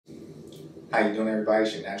How you doing, everybody?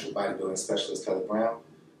 It's your natural bodybuilding specialist, Kelly Brown.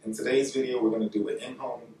 In today's video, we're going to do an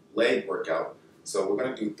in-home leg workout. So we're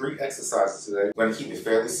going to do 3 exercises today. We're going to keep it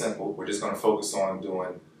fairly simple. We're just going to focus on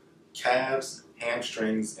doing calves,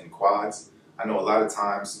 hamstrings, and quads. I know a lot of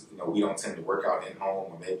times, we don't tend to work out in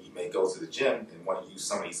home, or maybe you may go to the gym and want to use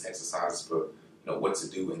some of these exercises for, what to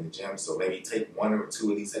do in the gym. So maybe take 1 or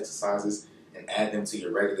 2 of these exercises and add them to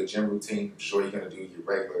your regular gym routine. I'm sure you're going to do your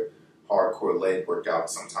regular hardcore leg workout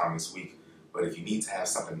sometime this week. But if you need to have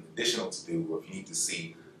something additional to do, or if you need to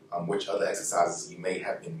see which other exercises you may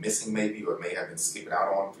have been missing maybe, or may have been skipping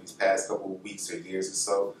out on for these past couple of weeks or years or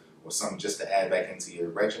so, or something just to add back into your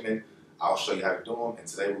regimen, I'll show you how to do them. And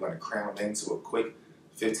today we're going to cram them into a quick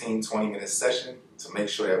 15-20 minute session to make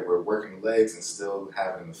sure that we're working the legs and still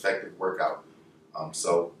having an effective workout.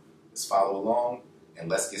 So let's follow along and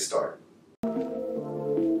let's get started.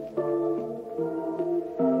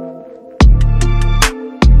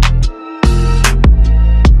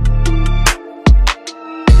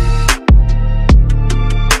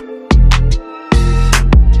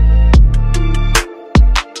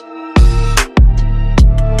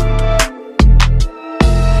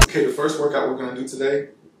 Okay, the first workout we're going to do today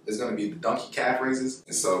is going to be the donkey calf raises.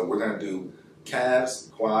 And so we're going to do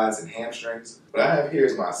calves, quads, and hamstrings. What I have here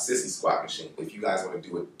is my sissy squat machine. If you guys want to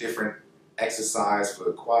do a different exercise for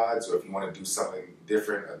the quads, or if you want to do something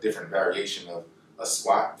different, a different variation of a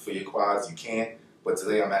squat for your quads, you can. But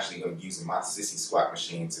today I'm actually going to be using my sissy squat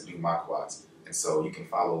machine to do my quads. And so you can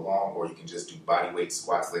follow along, or you can just do body weight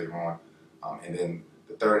squats later on. And then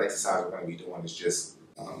the third exercise we're going to be doing is just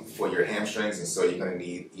for your hamstrings, and so you're going to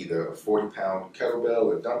need either a 40-pound kettlebell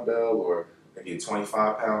or dumbbell, or maybe a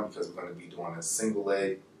 25-pound, because we're going to be doing a single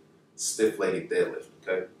leg, stiff-legged deadlift,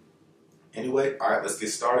 okay? Anyway, all right, let's get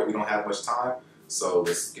started. We don't have much time, so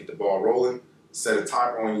let's get the ball rolling. Set a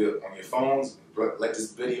timer on your phones, let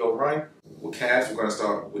this video run. With calves, we're going to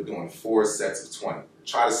start with doing 4 sets of 20.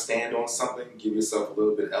 Try to stand on something, give yourself a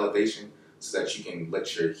little bit of elevation, so that you can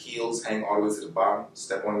let your heels hang all the way to the bottom.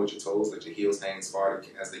 Step on with your toes, let your heels hang as far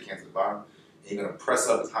as they can to the bottom. And you're going to press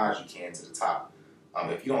up as high as you can to the top.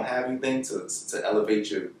 If you don't have anything to elevate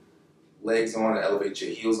your legs on, or elevate your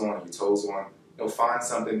heels on, or your toes on, find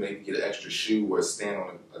something, maybe get an extra shoe, or stand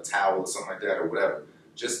on a towel or something like that, or whatever.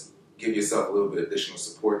 Just give yourself a little bit of additional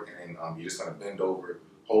support, and then you're just going to bend over,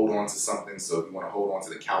 hold on to something. So if you want to hold on to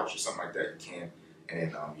the couch or something like that, you can.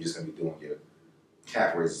 And then you're just going to be doing your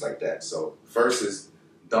calf raises like that. So first is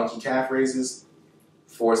donkey calf raises,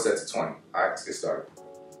 4 sets of 20. All right, let's get started.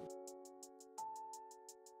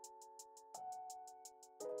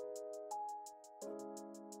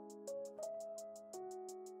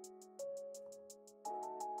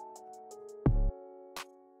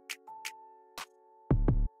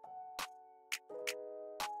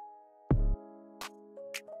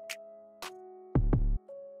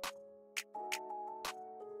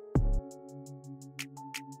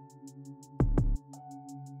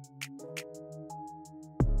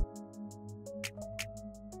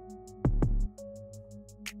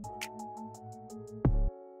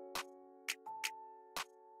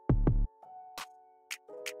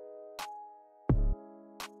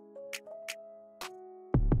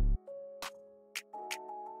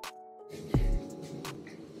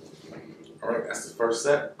 All right, that's the first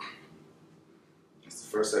set. That's the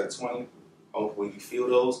first set of 20. Hopefully you feel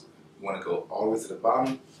those. You want to go all the way to the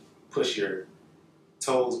bottom. Push your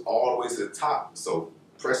toes all the way to the top. So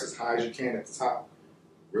press as high as you can at the top.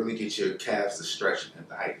 Really get your calves to stretch at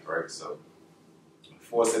the height, right? So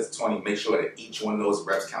 4 sets of 20. Make sure that each one of those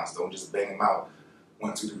reps counts. Don't just bang them out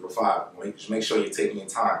 1, 2, 3, 4, 5. Make sure you're taking your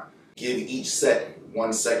time. Give each set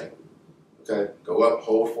 1 second. Okay? Go up,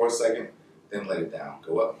 hold for a second, then let it down.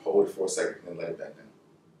 Go up, hold it for a second, then let it back down.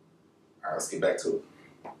 All right, let's get back to it.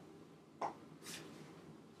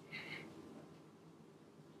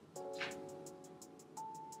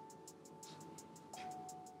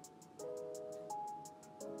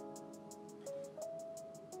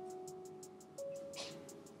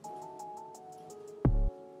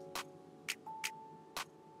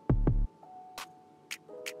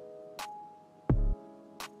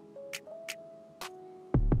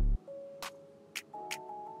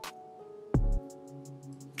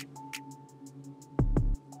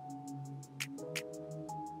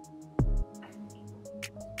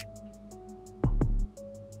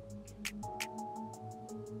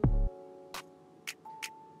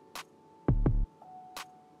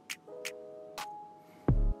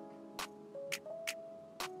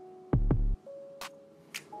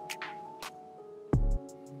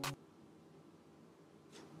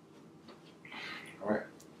 All right.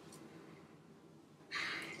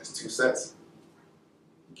 That's 2 sets.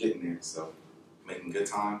 getting there. So making good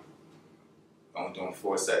time. Only doing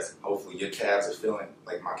 4 sets. Hopefully your calves are feeling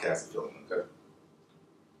like my calves are feeling, okay?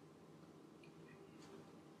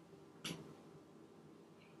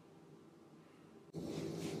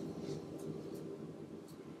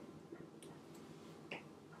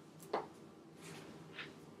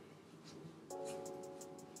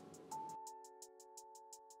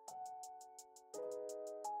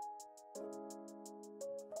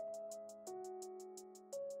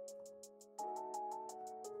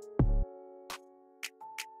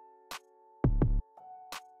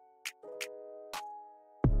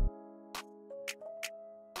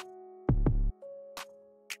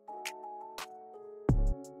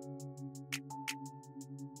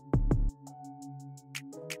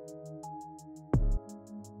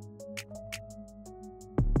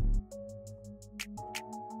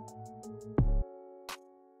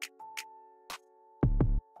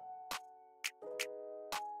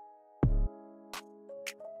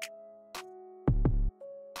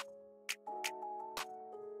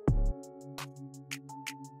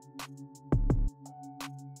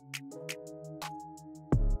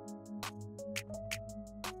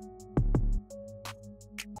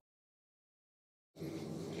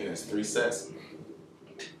 Okay, that's 3 sets.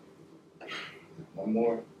 One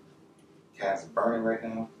more. Calves are burning right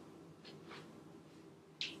now.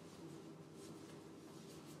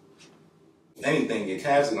 If anything, your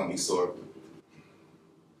calves are gonna be sore.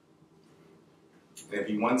 And if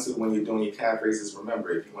you want to, when you're doing your calf raises, remember,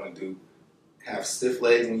 if you want to have stiff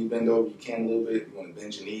legs when you bend over, you can a little bit. If you want to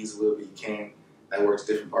bend your knees a little bit, you can. That works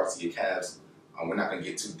different parts of your calves. We're not going to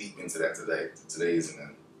get too deep into that today. Today isn't a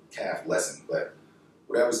calf lesson, but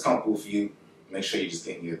whatever's comfortable for you, make sure you're just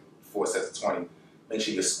getting your 4 sets of 20. Make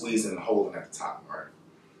sure you're squeezing and holding at the top, all right?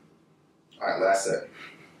 All right, last set.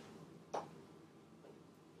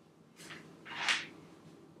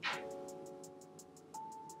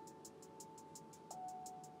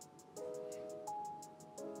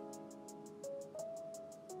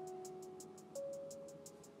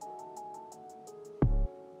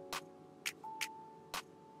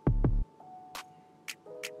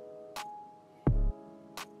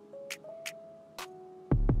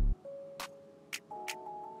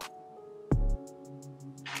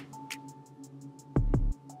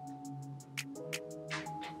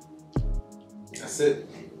 That's it.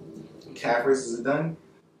 Calf raises are done.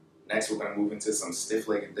 Next, we're going to move into some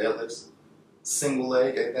stiff-legged deadlifts, single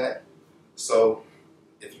leg at that. So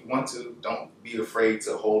if you want to, don't be afraid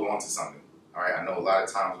to hold on to something. All right, I know a lot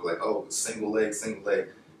of times we're like, oh, single leg, single leg.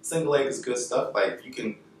 Single leg is good stuff. Like if you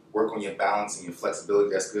can work on your balance and your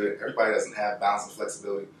flexibility, that's good. Everybody doesn't have balance and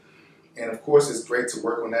flexibility. And of course, it's great to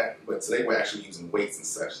work on that, but today we're actually using weights and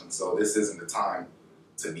such. And so this isn't the time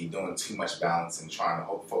to be doing too much balance and trying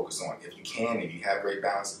to focus on. If you can, if you have great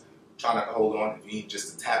balance, try not to hold on. If you need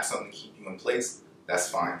just to tap something to keep you in place, that's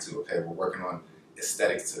fine too, okay? We're working on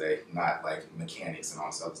aesthetics today, not like mechanics and all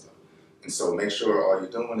this other stuff. And so make sure all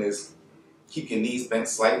you're doing is keep your knees bent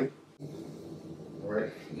slightly. All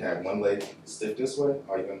right, you have one leg stiff this way.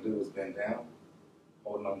 All you're gonna do is bend down,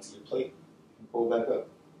 holding on to your plate, and pull back up.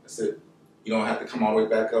 That's it. You don't have to come all the way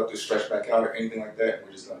back up to stretch back out or anything like that.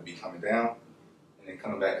 We're just gonna be coming down and then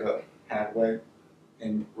coming back up halfway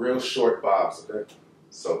in real short bobs, okay?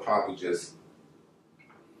 So probably just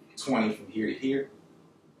 20 from here to here,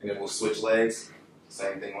 and then we'll switch legs.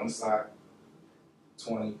 Same thing on the side,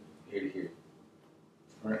 20 here to here.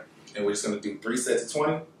 All right, and we're just gonna do 3 sets of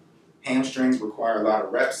 20. Hamstrings require a lot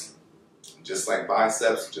of reps, just like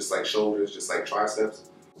biceps, just like shoulders, just like triceps.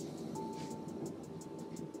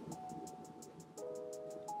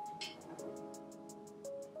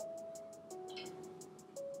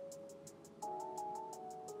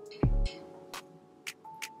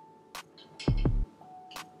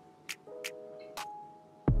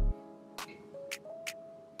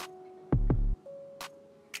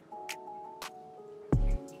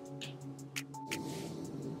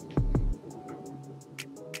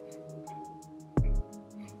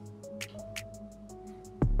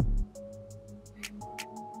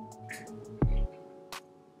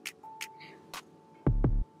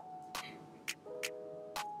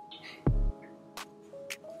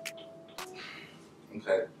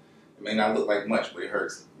 Okay, it may not look like much, but it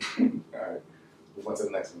hurts. All right, move on to the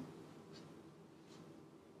next one.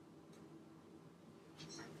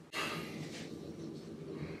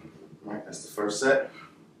 All right, that's the first set.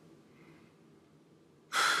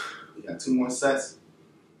 We got 2 more sets.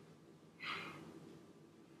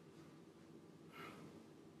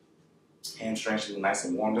 Hamstrings should be nice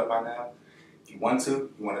and warmed up by now. If you want to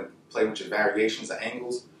play with your variations of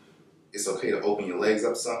angles, it's okay to open your legs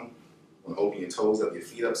up some. You want to open your toes up, your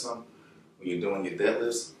feet up some. When you're doing your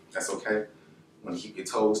deadlifts, that's okay. You want to keep your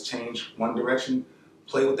toes change one direction.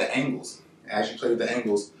 Play with the angles. As you play with the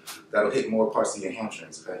angles, that'll hit more parts of your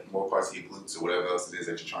hamstrings, okay? More parts of your glutes or whatever else it is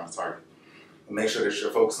that you're trying to target. And make sure that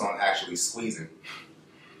you're focused on actually squeezing.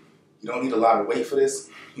 You don't need a lot of weight for this.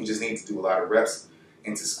 You just need to do a lot of reps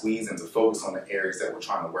and to squeeze and to focus on the areas that we're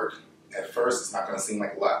trying to work. At first, it's not going to seem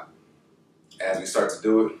like a lot. As we start to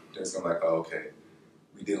do it, it's going to be like, oh, okay,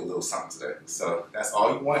 we did a little something today. So that's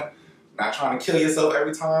all you want. Not trying to kill yourself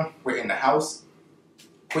every time. We're in the house.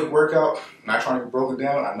 Quick workout. Not trying to be broken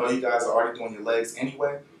down. I know you guys are already doing your legs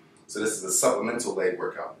anyway. So this is a supplemental leg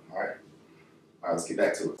workout. All right. All right, let's get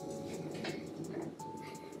back to it.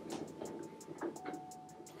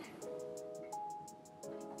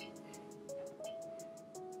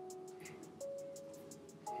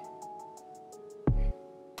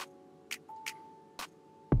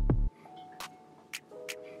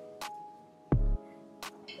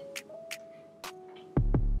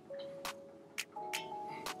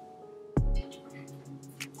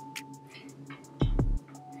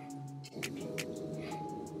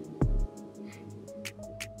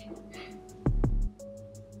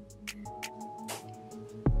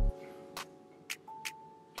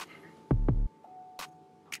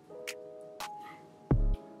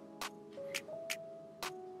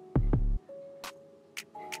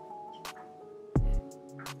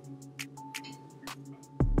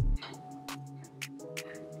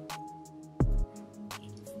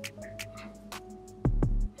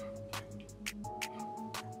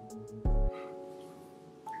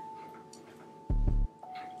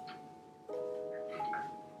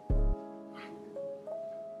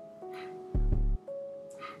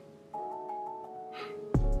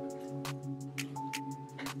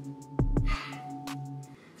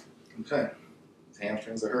 Okay, his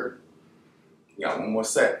hamstrings are hurt. We got one more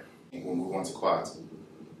set, and we'll move on to quads.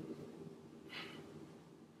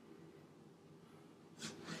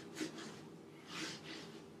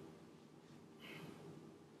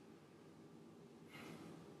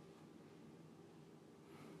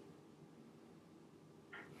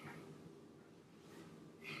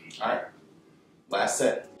 All right, last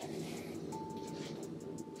set.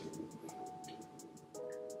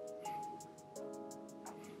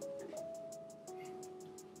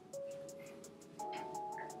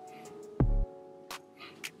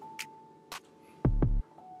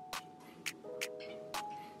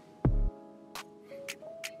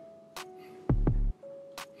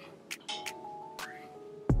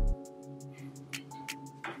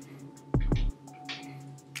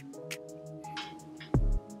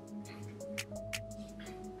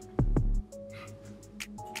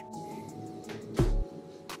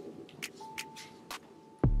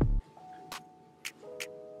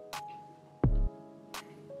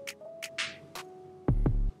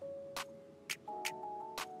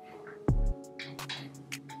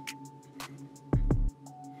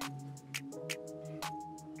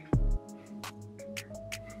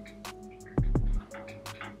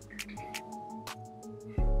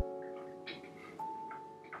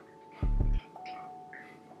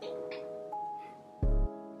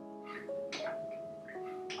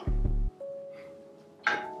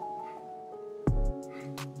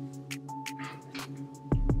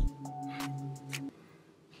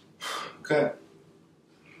 Okay,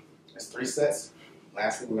 that's 3 sets.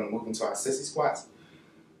 Lastly, we're gonna move into our sissy squats.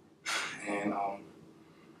 And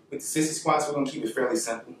with the sissy squats, we're gonna keep it fairly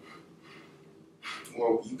simple.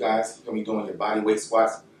 Well, you guys are gonna be doing your body weight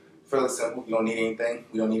squats. Fairly simple. You don't need anything.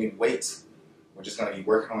 We don't need any weights. We're just gonna be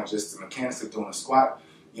working on just the mechanics of doing a squat.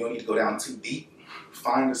 You don't need to go down too deep.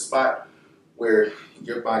 Find a spot where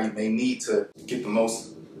your body may need to get the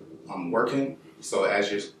most working. So as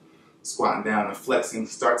you're squatting down and flexing,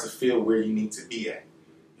 start to feel where you need to be at.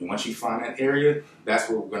 And once you find that area, that's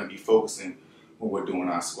where we're going to be focusing when we're doing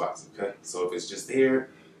our squats, okay? So if it's just there,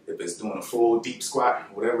 if it's doing a full deep squat,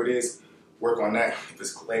 whatever it is, work on that. If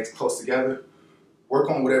it's legs close together, work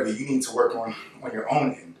on whatever you need to work on your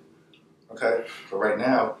own end, okay? But right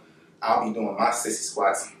now, I'll be doing my sissy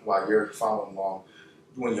squats while you're following along,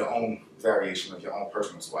 doing your own variation of your own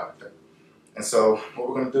personal squat, okay? And so what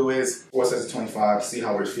we're going to do is 4 sets of 25, see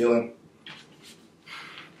how we're feeling.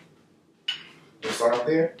 We'll start out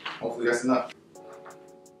there. Hopefully that's enough.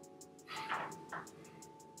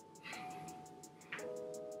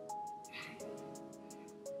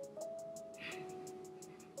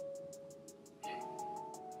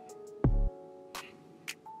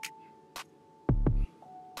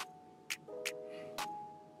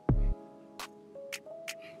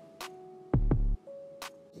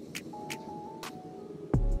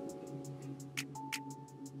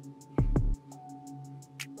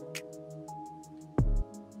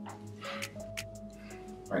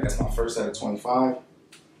 All right, that's my first set of 25.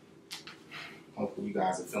 Hopefully you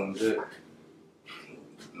guys are feeling good.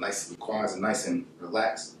 Nice, the quads are nice and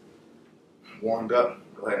relaxed. Warmed up.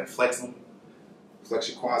 Go ahead and flex them. Flex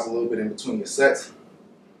your quads a little bit in between your sets.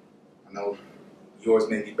 I know yours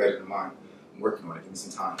may be better than mine. I'm working on it. Give me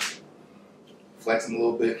some time. Flex them a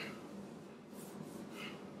little bit.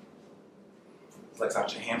 Flex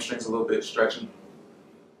out your hamstrings a little bit, stretching.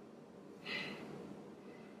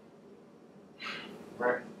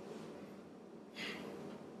 Right.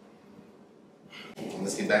 And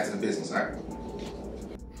let's get back to the business, all right?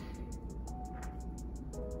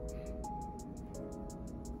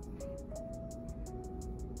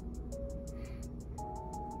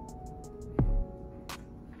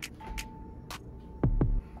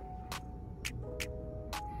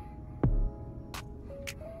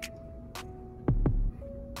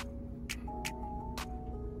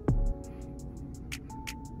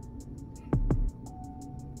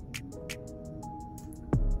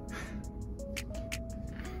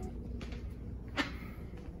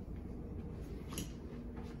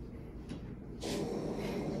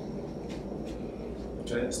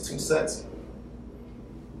 Okay, that's 2 sets.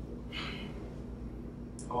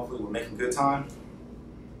 Hopefully we're making good time.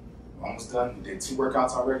 We're almost done. We did 2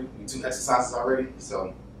 workouts already, 2 exercises already,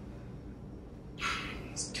 so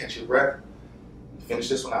let's catch your breath and finish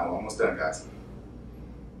this one out. We're almost done, guys.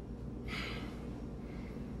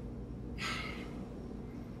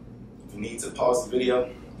 If you need to pause the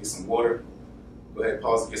video, get some water, go ahead and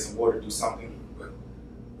pause and get some water, do something, but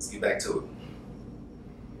let's get back to it.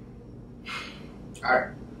 All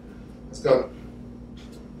right, let's go.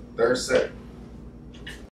 3rd set.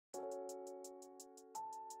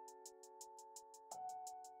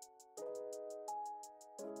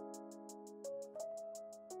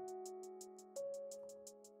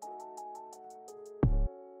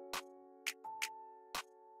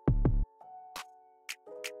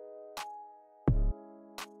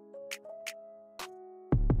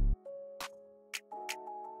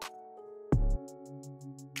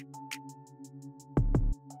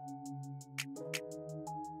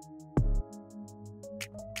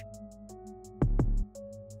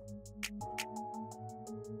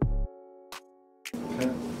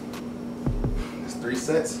 Okay. That's 3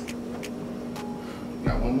 sets.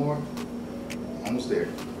 Got 1 more. Almost there.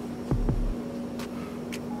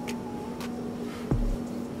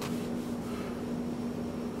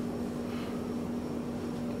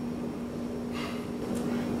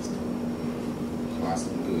 Quads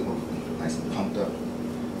looking good. Nice and pumped up.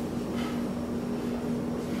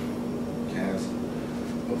 Calves.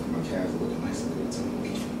 Hopefully my calves are looking nice and good too.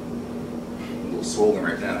 A little swollen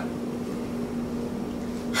right now.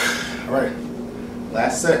 All right,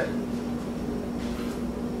 last set.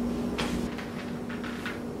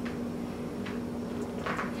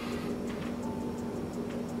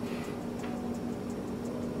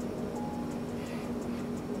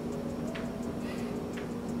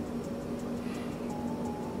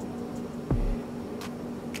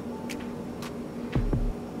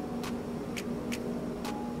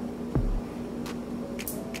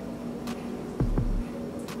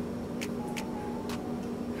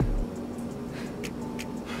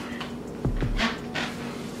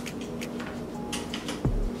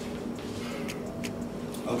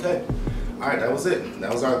 Okay, all right, that was it.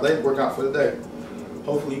 That was our leg workout for the day.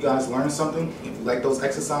 Hopefully you guys learned something. If you like those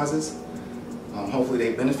exercises, hopefully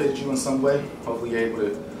they benefited you in some way. Hopefully you're able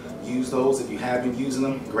to use those. If you have been using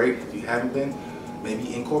them, great. If you haven't been,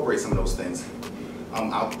 maybe incorporate some of those things.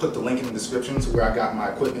 I'll put the link in the description to where I got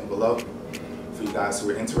my equipment below for you guys who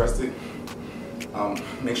are interested.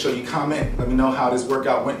 Make sure you comment. Let me know how this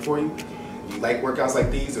workout went for you. If you like workouts like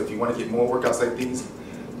these, or if you want to get more workouts like these,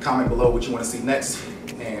 comment below what you want to see next.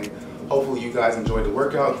 And hopefully you guys enjoyed the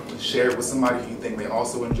workout. Share it with somebody who you think may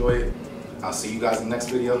also enjoy it. I'll see you guys in the next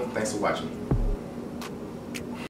video. Thanks for watching.